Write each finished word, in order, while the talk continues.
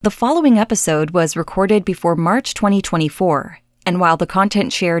The following episode was recorded before March 2024, and while the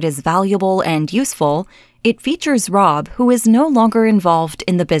content shared is valuable and useful, it features Rob, who is no longer involved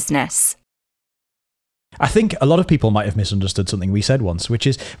in the business. I think a lot of people might have misunderstood something we said once, which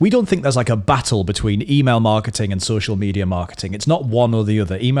is we don't think there's like a battle between email marketing and social media marketing. It's not one or the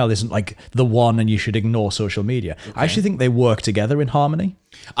other. Email isn't like the one and you should ignore social media. Okay. I actually think they work together in harmony.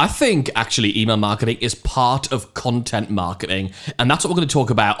 I think actually email marketing is part of content marketing, and that's what we're going to talk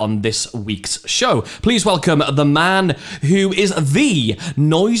about on this week's show. Please welcome the man who is the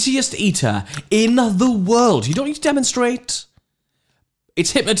noisiest eater in the world. You don't need to demonstrate.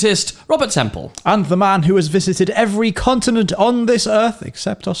 It's hypnotist Robert Temple. And the man who has visited every continent on this earth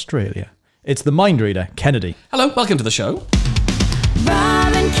except Australia. It's the mind reader, Kennedy. Hello, welcome to the show.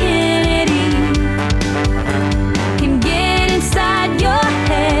 Rob and Kennedy can get inside your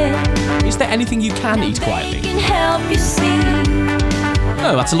head. Is there anything you can eat quietly? They can help you see.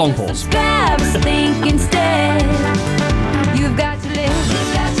 No, that's a long pause. Grab a think instead. You've got to live.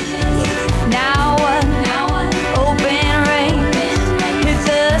 Now what? Open range. Hit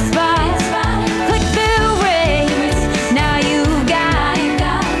the spot. Click the race. Now you've got.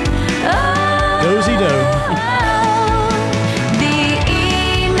 Dozy do. The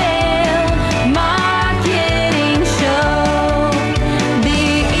email marketing show. The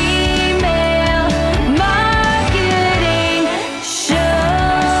email marketing show.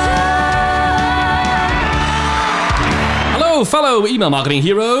 Hello, fellow email marketing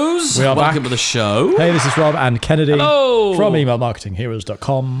heroes. We are welcome back. to the show. Hey, this is Rob and Kennedy. Hello. From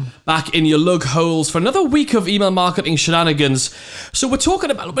emailmarketingheroes.com. Back in your lug holes for another week of email marketing shenanigans. So we're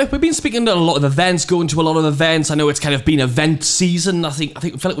talking about, we've been speaking to a lot of events, going to a lot of events. I know it's kind of been event season. I think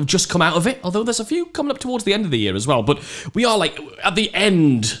we feel like we've just come out of it, although there's a few coming up towards the end of the year as well. But we are like at the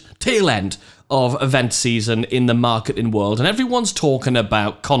tail end of event season in the marketing world, and everyone's talking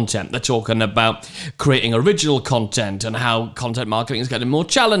about content. They're talking about creating original content and how content marketing is getting more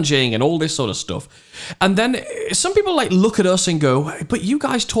challenging and all this sort of stuff. And then some people like look at us and go, but you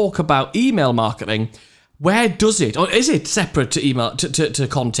guys talk about email marketing. Where does it, or is it separate to email, to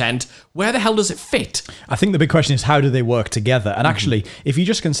content? Where the hell does it fit? I think the big question is how do they work together? And actually, if you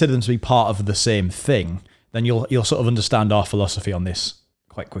just consider them to be part of the same thing, then you'll sort of understand our philosophy on this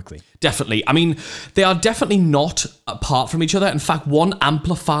quite quickly. Definitely. I mean, they are definitely not apart from each other. In fact, one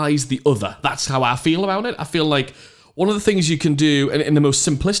amplifies the other. That's how I feel about it. I feel like one of the things you can do, in the most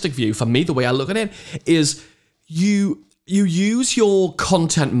simplistic view, for me, the way I look at it, is you use your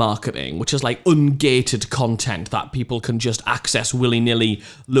content marketing, which is like ungated content that people can just access willy-nilly,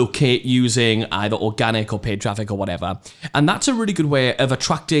 locate using either organic or paid traffic or whatever. And that's a really good way of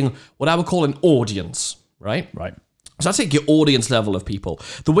attracting what I would call an audience, right? Right. So that's like your audience level of people.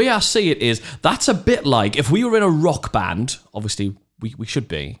 The way I see it is, that's a bit like if we were in a rock band, obviously we should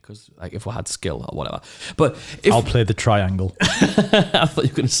be, because like if we had skill or whatever. But if I'll play the triangle. I thought you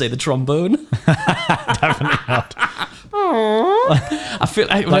were going to say the trombone. Definitely not. I feel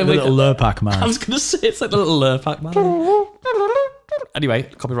like Like the little Lurpak man. I was going to say it's like the little Lurpak man. Anyway,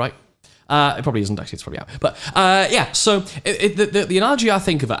 copyright. It probably isn't actually, it's probably out. But yeah, so the analogy I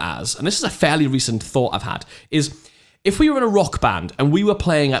think of it as, and this is a fairly recent thought I've had, is if we were in a rock band and we were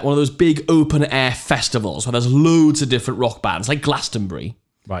playing at one of those big open air festivals where there's loads of different rock bands, like Glastonbury,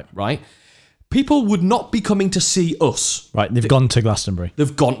 right? People would not be coming to see us. Right, they've gone to Glastonbury.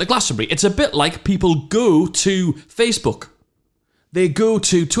 They've gone to Glastonbury. It's a bit like people go to Facebook. They go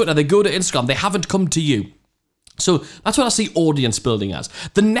to Twitter. They go to Instagram. They haven't come to you. So that's what I see audience building as.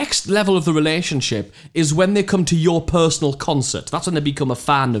 The next level of the relationship is when they come to your personal concert. That's when they become a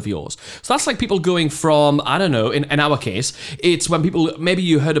fan of yours. So that's like people going from, I don't know, in our case, it's when people, maybe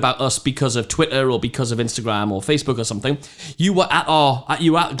you heard about us because of Twitter or because of Instagram or Facebook or something. You were at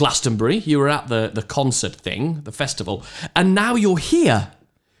Glastonbury, you were at the concert thing, the festival, and now you're here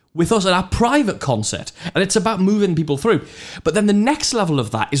with us at our private concert, and it's about moving people through. But then the next level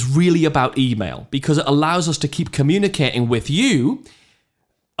of that is really about email, because it allows us to keep communicating with you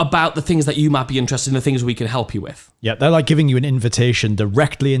about the things that you might be interested in, the things we can help you with. Yeah, they're like giving you an invitation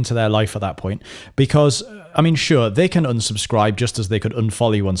directly into their life at that point. Because, I mean, sure, they can unsubscribe just as they could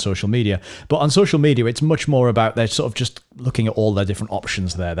unfollow you on social media. But on social media, it's much more about they're sort of just looking at all their different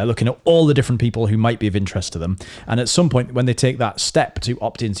options there. They're looking at all the different people who might be of interest to them. And at some point, when they take that step to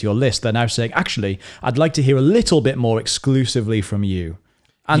opt into your list, they're now saying, actually, I'd like to hear a little bit more exclusively from you.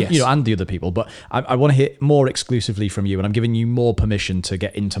 And Yes. and the other people, but I want to hear more exclusively from you, and I'm giving you more permission to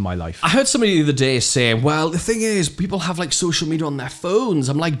get into my life. I heard somebody the other day say, well, the thing is, people have like social media on their phones.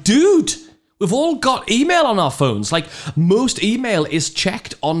 I'm like, dude, We've all got email on our phones. Like, most email is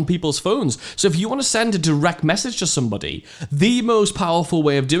checked on people's phones. So if you want to send a direct message to somebody, the most powerful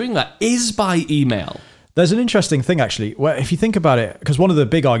way of doing that is by email. There's an interesting thing, actually, where if you think about it, because one of the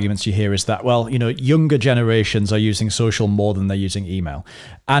big arguments you hear is that, well, younger generations are using social more than they're using email.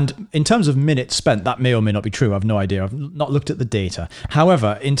 And in terms of minutes spent, that may or may not be true. I've no idea. I've not looked at the data.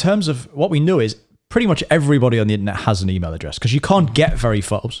 However, in terms of what we know is, pretty much everybody on the internet has an email address, because you can't get very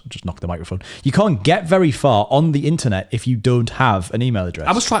far. Oops, just knocked the microphone. You can't get very far on the internet if you don't have an email address.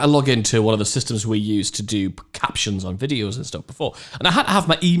 I was trying to log into one of the systems we use to do captions on videos and stuff before, and I had to have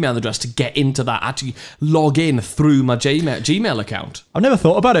my email address to get into that, actually log in through my Gmail account. I've never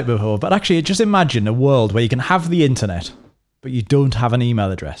thought about it before, but actually just imagine a world where you can have the internet, but you don't have an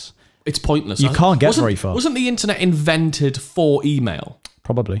email address. It's pointless. You can't get very far. Wasn't the internet invented for email?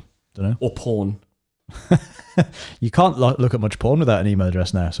 Probably. Don't know. Or porn? You can't look at much porn without an email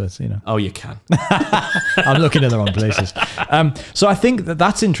address now, so it's Oh, you can. I'm looking in the wrong places. So I think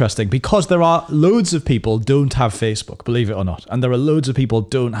that's interesting, because there are loads of people don't have Facebook, believe it or not, and there are loads of people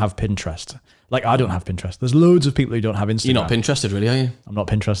don't have Pinterest. Like, I don't have Pinterest. There's loads of people who don't have Instagram. You're not Pinterested, really, are you? I'm not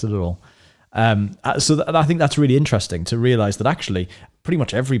Pinterested at all. So I think that's really interesting to realize that actually pretty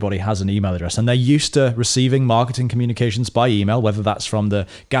much everybody has an email address, and they're used to receiving marketing communications by email, whether that's from the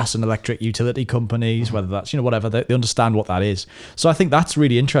gas and electric utility companies, whether that's, whatever, they understand what that is. So I think that's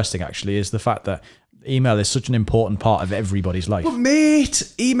really interesting, actually, is the fact that email is such an important part of everybody's life. But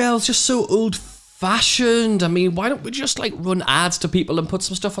mate, email's just so old-fashioned. I mean, why don't we just run ads to people and put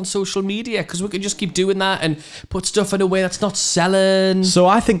some stuff on social media? Because we can just keep doing that and put stuff in a way that's not selling. So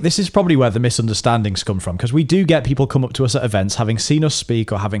I think this is probably where the misunderstandings come from, because we do get people come up to us at events having seen us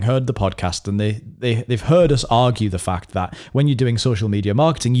speak or having heard the podcast, and they've heard us argue the fact that when you're doing social media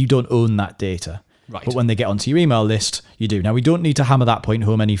marketing, you don't own that data. Right. But when they get onto your email list, you do. Now, we don't need to hammer that point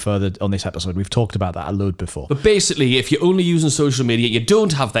home any further on this episode. We've talked about that a load before. But basically, if you're only using social media, you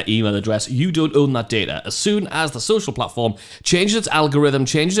don't have that email address, you don't own that data. As soon as the social platform changes its algorithm,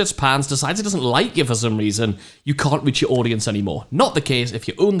 changes its plans, decides it doesn't like you for some reason, you can't reach your audience anymore. Not the case if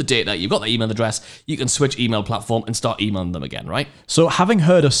you own the data, you've got the email address, you can switch email platform and start emailing them again, right? So having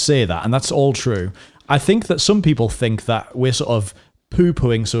heard us say that, and that's all true, I think that some people think that we're sort of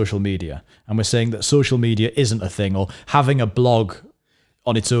poo-pooing social media, and we're saying that social media isn't a thing, or having a blog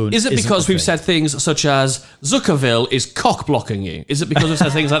on its own Is it isn't because a we've thing. said things such as Zuckerville is cock-blocking you? Is it because we've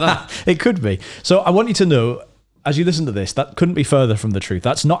said things like that? It could be. So I want you to know, as you listen to this, that couldn't be further from the truth.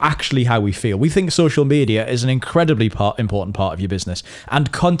 That's not actually how we feel. We think social media is an incredibly important part of your business,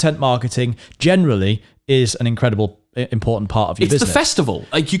 and content marketing generally is an incredible important part of your It's business. the festival.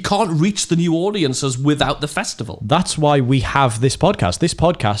 You can't reach the new audiences without the festival. That's why we have this podcast. This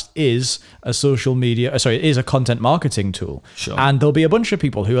podcast is a is a content marketing tool. Sure. And there'll be a bunch of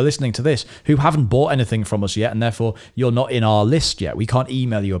people who are listening to this who haven't bought anything from us yet, and therefore you're not in our list yet. We can't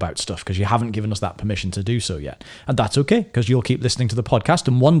email you about stuff because you haven't given us that permission to do so yet. And that's okay, because you'll keep listening to the podcast,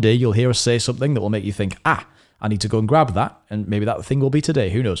 and one day you'll hear us say something that will make you think, I need to go and grab that, and maybe that thing will be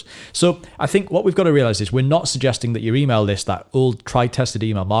today. Who knows? So I think what we've got to realize is we're not suggesting that your email list, that old tried-tested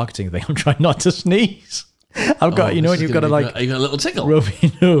email marketing thing. I'm trying not to sneeze. I've got, when you've got to Are you got a little tickle? rub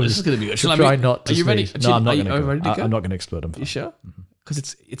your nose. This is going to be good. Shall I Try make- not to Are you ready? sneeze. No, I'm not going Are you ready to to. go? I'm not going to explode. I'm fine. You sure?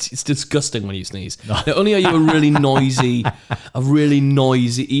 Because it's disgusting when you sneeze. Not only are you a really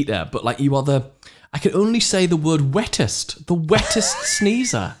noisy eater, but you are I can only say the word wettest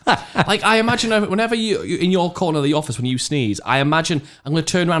sneezer. I imagine whenever you in your corner of the office when you sneeze, I imagine I'm going to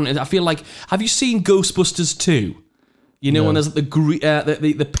turn around and I feel like, have you seen Ghostbusters 2? When there's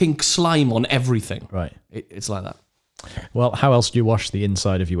the pink slime on everything. Right. It's like that. Well, how else do you wash the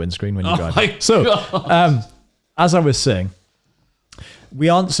inside of your windscreen when you drive? my So, as I was saying, we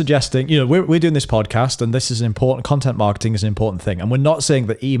aren't suggesting, we're doing this podcast, and this is important. Content marketing is an important thing. And we're not saying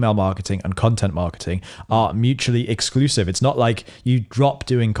that email marketing and content marketing are mutually exclusive. It's not like you drop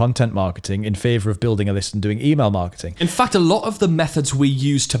doing content marketing in favor of building a list and doing email marketing. In fact, a lot of the methods we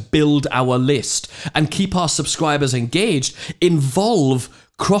use to build our list and keep our subscribers engaged involve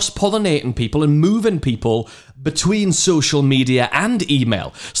cross-pollinating people and moving people between social media and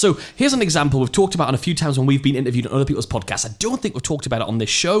email. So here's an example we've talked about on a few times when we've been interviewed on other people's podcasts. I don't think we've talked about it on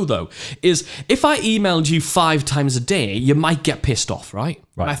this show, though, is if I emailed you 5 times a day, you might get pissed off, right?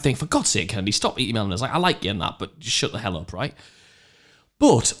 Right. And I think, for God's sake, Kennedy, stop emailing us. I like you and that, but just shut the hell up, right?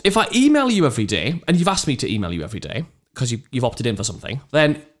 But if I email you every day, and you've asked me to email you every day, because you've opted in for something,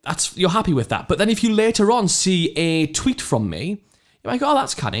 then you're happy with that. But then if you later on see a tweet from me, you might go, oh,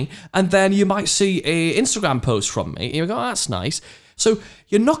 that's canny. And then you might see a Instagram post from me. And you go, oh, that's nice. So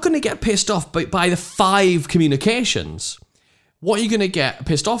you're not going to get pissed off by the 5 communications. what you're going to get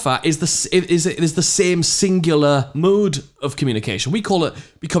pissed off at is the same singular mode of communication. We call it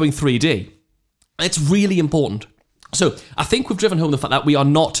becoming 3D. It's really important. So I think we've driven home the fact that we are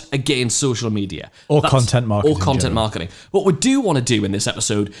not against social media. Or content marketing. Or content marketing. What we do want to do in this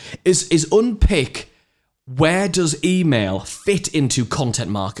episode is unpick where does email fit into content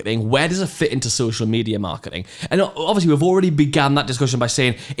marketing? Where does it fit into social media marketing? And obviously we've already began that discussion by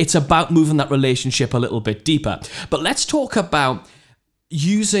saying it's about moving that relationship a little bit deeper. But let's talk about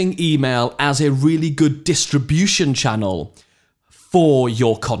using email as a really good distribution channel for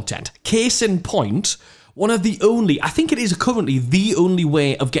your content. Case in point, one of the only, I think it is currently the only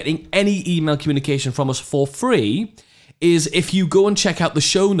way of getting any email communication from us for free is if you go and check out the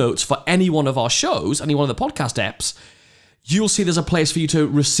show notes for any one of our shows, any one of the podcast apps, you'll see there's a place for you to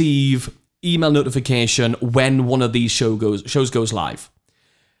receive email notification when one of these shows goes live.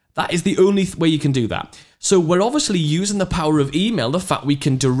 That is the only way you can do that. So we're obviously using the power of email, the fact we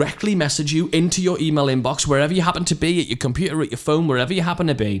can directly message you into your email inbox, wherever you happen to be, at your computer, at your phone, wherever you happen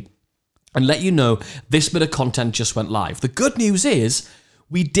to be, and let you know this bit of content just went live. The good news is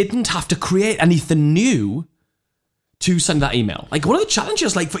we didn't have to create anything new to send that email. Like, one of the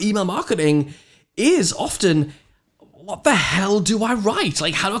challenges, like, for email marketing is often, what the hell do I write?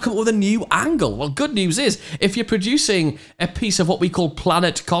 Like, how do I come up with a new angle? Well, good news is, if you're producing a piece of what we call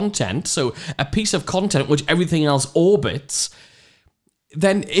planet content, so a piece of content which everything else orbits,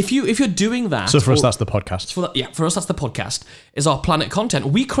 then if you're doing that... So for us, that's the podcast. For us, that's the podcast, is our planet content.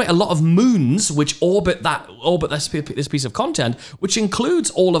 We create a lot of moons which orbit this piece of content, which includes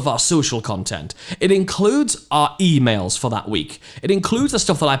all of our social content. It includes our emails for that week. It includes the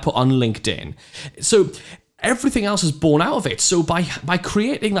stuff that I put on LinkedIn. So everything else is born out of it. So by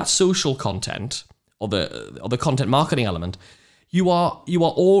creating that social content, or the content marketing element, you are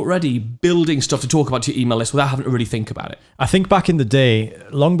already building stuff to talk about to your email list without having to really think about it. I think back in the day,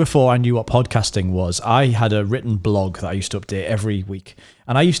 long before I knew what podcasting was, I had a written blog that I used to update every week.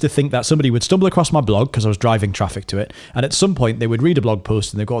 And I used to think that somebody would stumble across my blog because I was driving traffic to it. And at some point, they would read a blog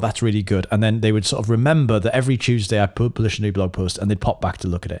post and they'd go, oh, that's really good. And then they would sort of remember that every Tuesday I publish a new blog post and they'd pop back to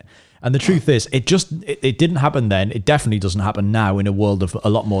look at it. And the truth is, it didn't happen then. It definitely doesn't happen now in a world of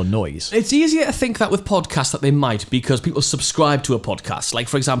a lot more noise. It's easier to think that with podcasts that they might, because people subscribe to a podcast. Like,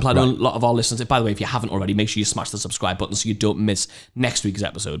 for example, I know a lot of our listeners, by the way, if you haven't already, make sure you smash the subscribe button so you don't miss next week's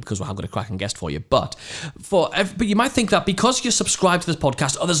episode, because we'll have got a cracking guest for you. But you might think that because you're subscribed to this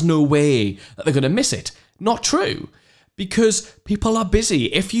podcast, there's no way that they're going to miss it. Not true. Because people are busy.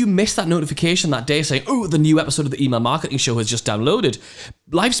 If you miss that notification that day saying, oh, the new episode of the Email Marketing Show has just downloaded,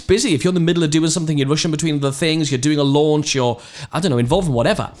 life's busy. If you're in the middle of doing something, you're rushing between other things, you're doing a launch, you're, involved in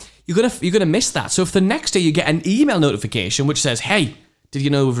whatever, you're gonna miss that. So if the next day you get an email notification which says, hey, did you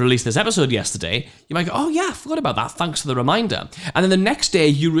know we've released this episode yesterday? You might go, oh yeah, I forgot about that. Thanks for the reminder. And then the next day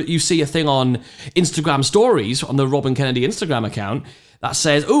you see a thing on Instagram stories on the Robin Kennedy Instagram account that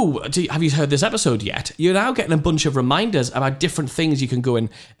says, oh, have you heard this episode yet? You're now getting a bunch of reminders about different things you can go in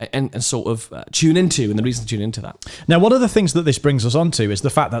and sort of tune into, and the reason to tune into that. Now, one of the things that this brings us on to is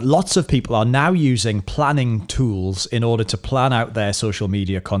the fact that lots of people are now using planning tools in order to plan out their social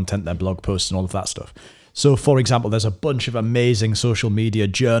media content, their blog posts and all of that stuff. So, for example, there's a bunch of amazing social media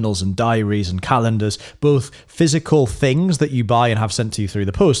journals and diaries and calendars, both physical things that you buy and have sent to you through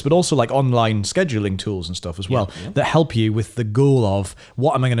the post, but also like online scheduling tools and stuff as well that help you with the goal of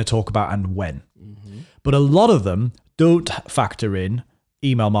what am I going to talk about and when. Mm-hmm. But a lot of them don't factor in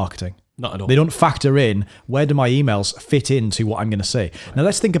email marketing. Not at all. They don't factor in where do my emails fit into what I'm going to say. Right. Now,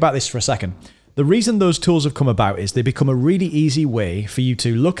 let's think about this for a second. The reason those tools have come about is they become a really easy way for you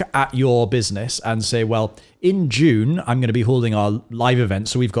to look at your business and say, well, in June, I'm going to be holding our live event.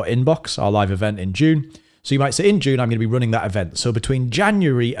 So we've got Inbox, our live event in June. So you might say in June, I'm going to be running that event. So between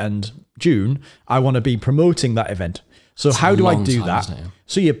January and June, I want to be promoting that event. So it's how do I do that?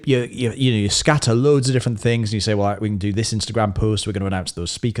 So you scatter loads of different things and you say, well, we can do this Instagram post. We're going to announce those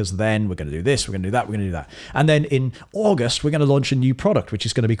speakers then. We're going to do this. We're going to do that. We're going to do that. And then in August, we're going to launch a new product, which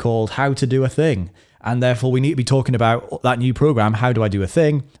is going to be called How to Do a Thing. And therefore, we need to be talking about that new program, How Do I Do a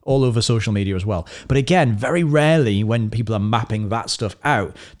Thing, all over social media as well. But again, very rarely when people are mapping that stuff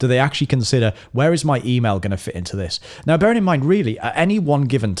out, do they actually consider, where is my email going to fit into this? Now, bearing in mind, really, at any one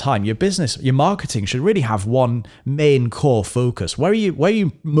given time, your business, your marketing should really have one main core focus. Where are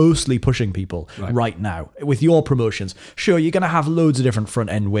you mostly pushing people right now with your promotions? Sure, you're going to have loads of different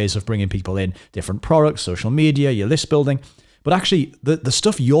front-end ways of bringing people in, different products, social media, your list building. But actually, the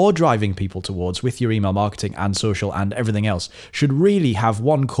stuff you're driving people towards with your email marketing and social and everything else should really have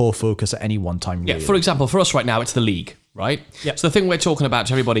one core focus at any one time. Yeah, really. For example, for us right now, it's the league. right? Yep. So the thing we're talking about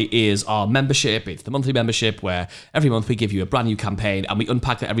to everybody is our membership. It's the monthly membership where every month we give you a brand new campaign and we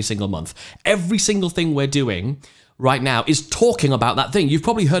unpack it every single month. Every single thing we're doing right now is talking about that thing. You've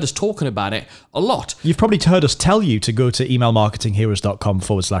probably heard us talking about it a lot. You've probably heard us tell you to go to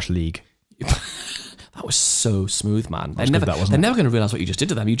emailmarketingheroes.com/league. That was so smooth, man. They're good, never, that, wasn't they're it? never going to realize what you just did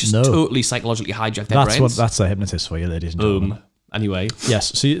to them. You just No. totally psychologically hijacked their brains. That's a hypnotist for you, ladies and gentlemen. Boom. Anyway.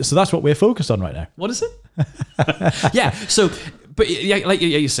 Yes, so that's what we're focused on right now. What is it? Yeah, so, but yeah, like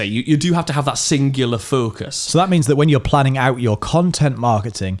you say, you do have to have that singular focus. So that means that when you're planning out your content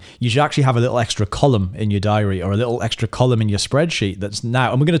marketing, you should actually have a little extra column in your diary or a little extra column in your spreadsheet that's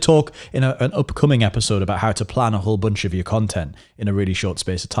now, and we're going to talk in an upcoming episode about how to plan a whole bunch of your content in a really short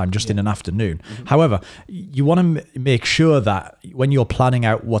space of time, just in an afternoon. Mm-hmm. However, you want to make sure that when you're planning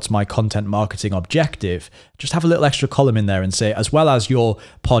out what's my content marketing objective, just have a little extra column in there and say, as well as your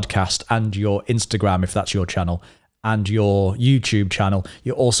podcast and your Instagram, if that's your channel, and your YouTube channel,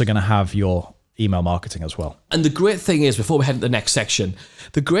 you're also going to have your email marketing as well. And the great thing is, before we head to the next section,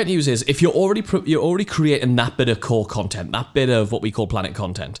 the great news is if you're already creating that bit of core content, that bit of what we call planet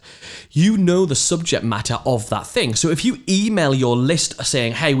content, you know the subject matter of that thing. So if you email your list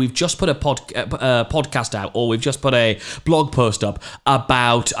saying, hey, we've just put a podcast out, or we've just put a blog post up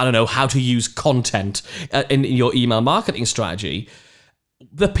about, I don't know, how to use content in your email marketing strategy,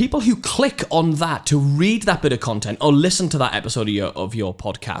 the people who click on that to read that bit of content or listen to that episode of your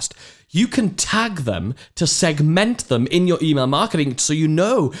podcast, you can tag them to segment them in your email marketing so you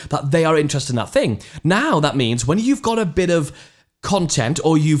know that they are interested in that thing. Now that means when you've got a bit of content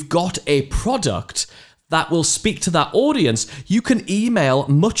or you've got a product that will speak to that audience, you can email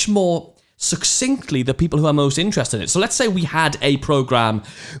much more succinctly the people who are most interested in it. So let's say we had a program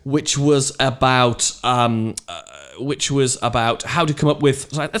which was about how to come up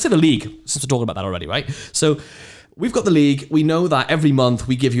with, let's say the league, since we're talking about that already, right? So we've got the league. We know that every month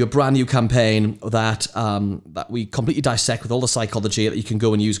we give you a brand new campaign that we completely dissect with all the psychology that you can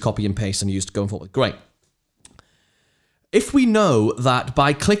go and use, copy and paste and use going forward. Great. If we know that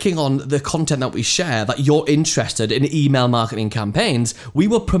by clicking on the content that we share that you're interested in email marketing campaigns, we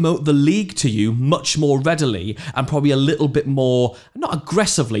will promote the league to you much more readily and probably a little bit more, not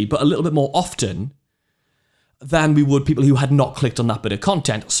aggressively, but a little bit more often than we would people who had not clicked on that bit of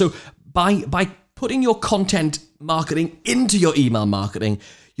content. So by putting your content marketing into your email marketing,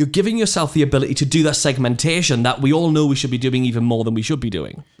 you're giving yourself the ability to do that segmentation that we all know we should be doing even more than we should be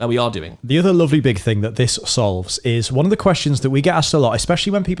doing, that we are doing. The other lovely big thing that this solves is one of the questions that we get asked a lot,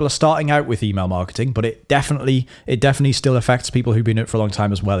 especially when people are starting out with email marketing, but it definitely still affects people who've been in it for a long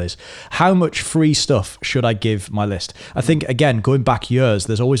time as well, is how much free stuff should I give my list? I think, again, going back years,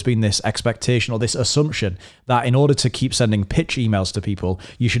 there's always been this expectation or this assumption that in order to keep sending pitch emails to people,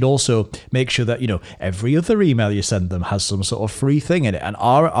 you should also make sure that, every other email you send them has some sort of free thing in it. And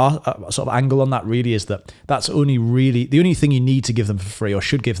our sort of angle on that really is that that's only really the only thing you need to give them for free or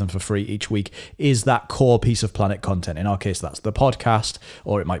should give them for free each week is that core piece of Planet content. In our case, that's the podcast,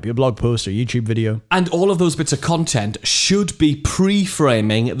 or it might be a blog post or YouTube video. And all of those bits of content should be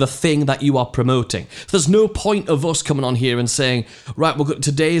pre-framing the thing that you are promoting. There's no point of us coming on here and saying, right,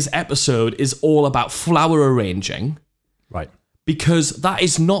 today's episode is all about flower arranging. Right. Because that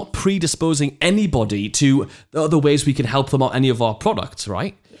is not predisposing anybody to the other ways we can help them on any of our products,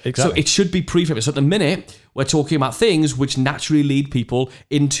 right? Exactly. So it should be pre-framed. So at the minute, we're talking about things which naturally lead people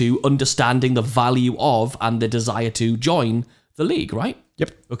into understanding the value of and the desire to join the league, right?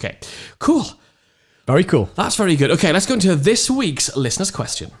 Yep. Okay, cool. Very cool. That's very good. Okay, let's go into this week's listener's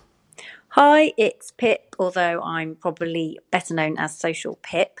question. Hi, it's Pip, although I'm probably better known as Social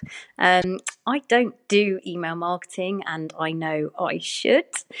Pip. I don't do email marketing, and I know I should.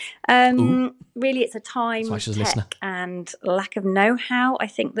 Really, it's a time, tech, and lack of know-how, I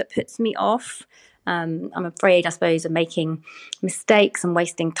think, that puts me off. I'm afraid, I suppose, of making mistakes and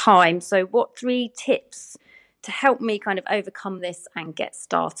wasting time. So what 3 tips to help me kind of overcome this and get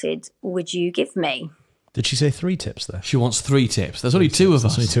started would you give me? Did she say 3 tips there? She wants 3 tips. There's only 2 of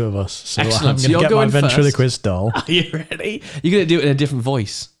us. There's only 2 of us. So excellent. I'm going to get my ventriloquist doll. Are you ready? You're going to do it in a different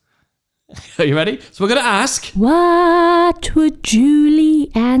voice. Are you ready? So we're going to ask... What would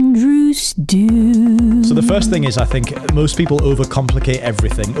Julie Andrews do? So the first thing is, I think most people overcomplicate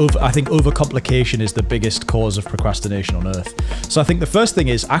everything. I think overcomplication is the biggest cause of procrastination on earth. So I think the first thing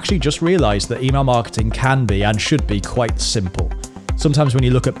is actually just realize that email marketing can be and should be quite simple. Sometimes when you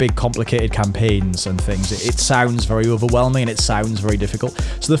look at big complicated campaigns and things, it sounds very overwhelming and it sounds very difficult.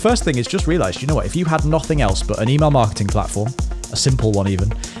 So the first thing is just realize, if you had nothing else but an email marketing platform, a simple one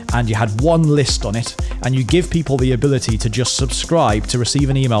even, and you had one list on it, and you give people the ability to just subscribe to receive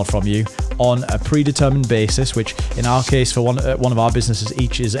an email from you on a predetermined basis, which in our case for one of our businesses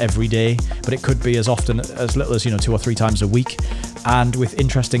each is every day, but it could be as often as little as 2 or 3 times a week, and with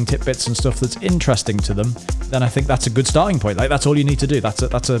interesting tidbits and stuff that's interesting to them, then I think that's a good starting point. Like, that's all you need to do. That's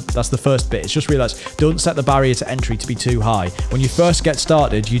the first bit. It's just realize, don't set the barrier to entry to be too high. When you first get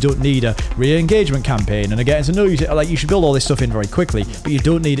started, you don't need a re-engagement campaign and a getting to know you. Like, you should build all this stuff in very quickly, but you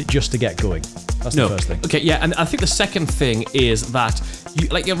don't need it just to get going. That's the first thing. Okay, yeah, and I think the second thing is that,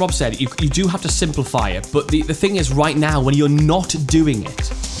 like Rob said, you do have to simplify it, but the thing is, right now, when you're not doing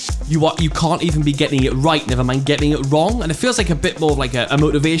it, you can't even be getting it right, never mind getting it wrong, and it feels like a bit more like a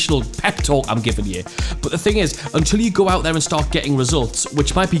motivational pep talk I'm giving you. But the thing is, until you go out there and start getting results,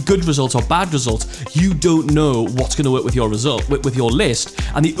 which might be good results or bad results, you don't know what's going to work with your with your list,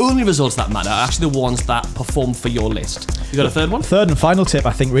 and the only results that matter are actually the ones that perform for your list. You got a third one? Third and final tip,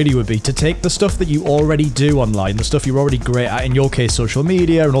 I think, really would be to take the stuff that you already do online, the stuff you're already great at, in your case, social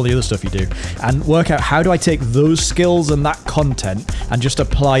media and all the other stuff you do, and work out, how do I take those skills and that content and just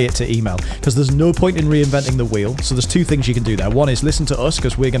apply it to email? Because there's no point in reinventing the wheel. So there's 2 things you can do there. One is listen to us,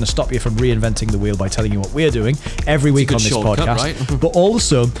 because we're going to stop you from reinventing the wheel by telling you what we're doing every week on this podcast. Right? But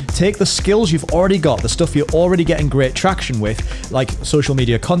also take the skills you've already got, the stuff you're already getting great traction with, like social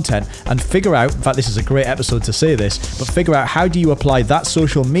media content, and figure out, in fact, this is a great episode to say this, but figure out, how do you apply that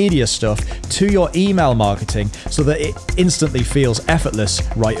social media stuff to your email marketing so that it instantly feels effortless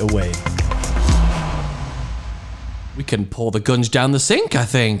right away. We can pour the guns down the sink, I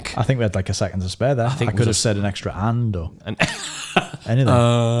think. I think we had like a second to spare there. I could have said an extra and or anything.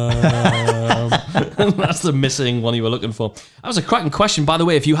 That's the missing one you were looking for. That was a cracking question, by the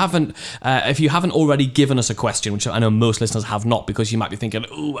way. If you haven't already given us a question, which I know most listeners have not, because you might be thinking,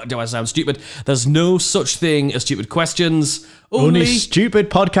 "Oh, do I sound stupid?" There's no such thing as stupid questions. Only stupid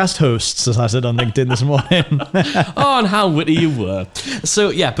podcast hosts, as I said on LinkedIn this morning. Oh, and how witty you were. So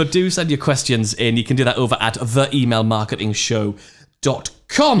yeah, but do send your questions in. You can do that over at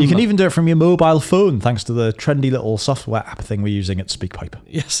theemailmarketingshow.com. You can even do it from your mobile phone, thanks to the trendy little software app thing we're using at SpeakPipe.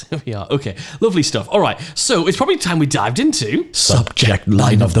 Yes, we are. Okay, lovely stuff. All right, so it's probably time we dived into... Subject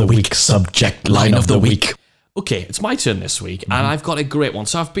line of the week. Subject line of the week. Okay, it's my turn this week, and I've got a great one.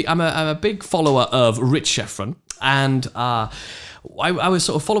 So I'm a big follower of Rich Schefren, and I was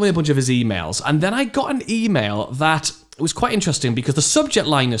sort of following a bunch of his emails, and then I got an email that was quite interesting, because the subject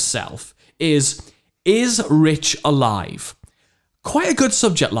line itself is Rich alive? Quite a good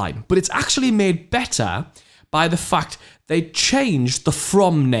subject line, but it's actually made better by the fact they changed the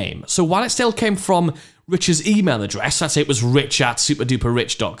from name. So while it still came from Rich's email address, let's say it was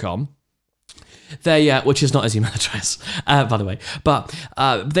rich@superduperrich.com, which is not his email address, by the way. But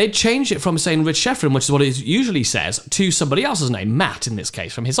they changed it from saying Rich Schefren, which is what it usually says, to somebody else's name, Matt in this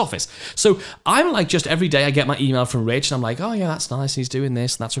case, from his office. So I'm like, just every day I get my email from Rich, and I'm like, oh yeah, that's nice, he's doing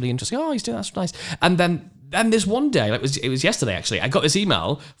this, and that's really interesting. Oh, he's doing that's nice. And then there's one day, it was yesterday actually, I got this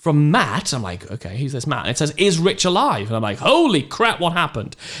email from Matt. I'm like, okay, who's this Matt? And it says, is Rich alive? And I'm like, holy crap, what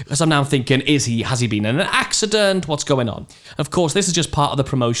happened? Because I'm now thinking, has he been in an accident? What's going on? Of course, this is just part of the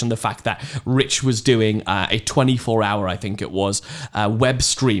promotion, the fact that Rich was doing a 24-hour, I think it was, web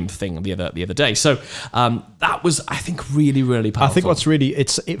stream thing the other day. So that was, I think, really, really powerful. I think what's really,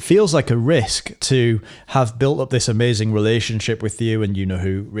 it feels like a risk to have built up this amazing relationship with you, and you know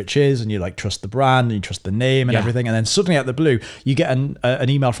who Rich is, and you like trust the brand, and you trust the name and everything, and then suddenly out of the blue you get an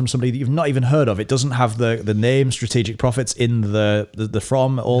email from somebody that you've not even heard of. It doesn't have the name Strategic Profits in the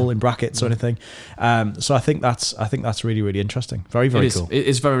from all in brackets or anything. So I think that's really, really interesting. Very, very cool. It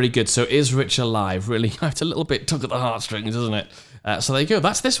is very good. So is Rich alive? Really, it's a little bit tug at the heartstrings, isn't it? So there you go.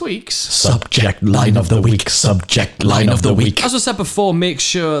 That's this week's Subject line of the week. Subject line of the week. As I said before, make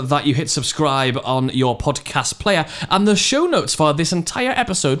sure that you hit subscribe on your podcast player, and the show notes for this entire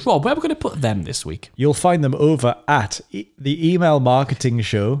episode, Rob, where are we going to put them this week? You'll find them over at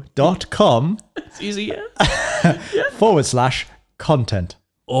theemailmarketingshow.com. It's easy, yeah. /content.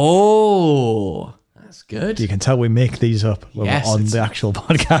 Oh, that's good. You can tell we make these up when we're on the actual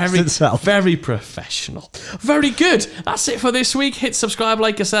podcast itself. Very professional. Very good. That's it for this week. Hit subscribe,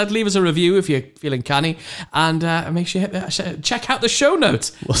 like I said. Leave us a review if you're feeling canny. And make sure you check out the show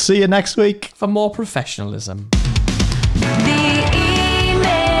notes. We'll see you next week for more professionalism. The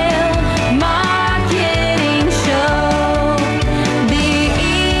Email Marketing Show.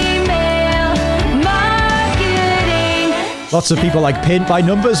 The Email Marketing. Lots of people like paint by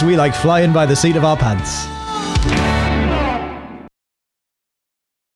numbers. We like flying by the seat of our pants.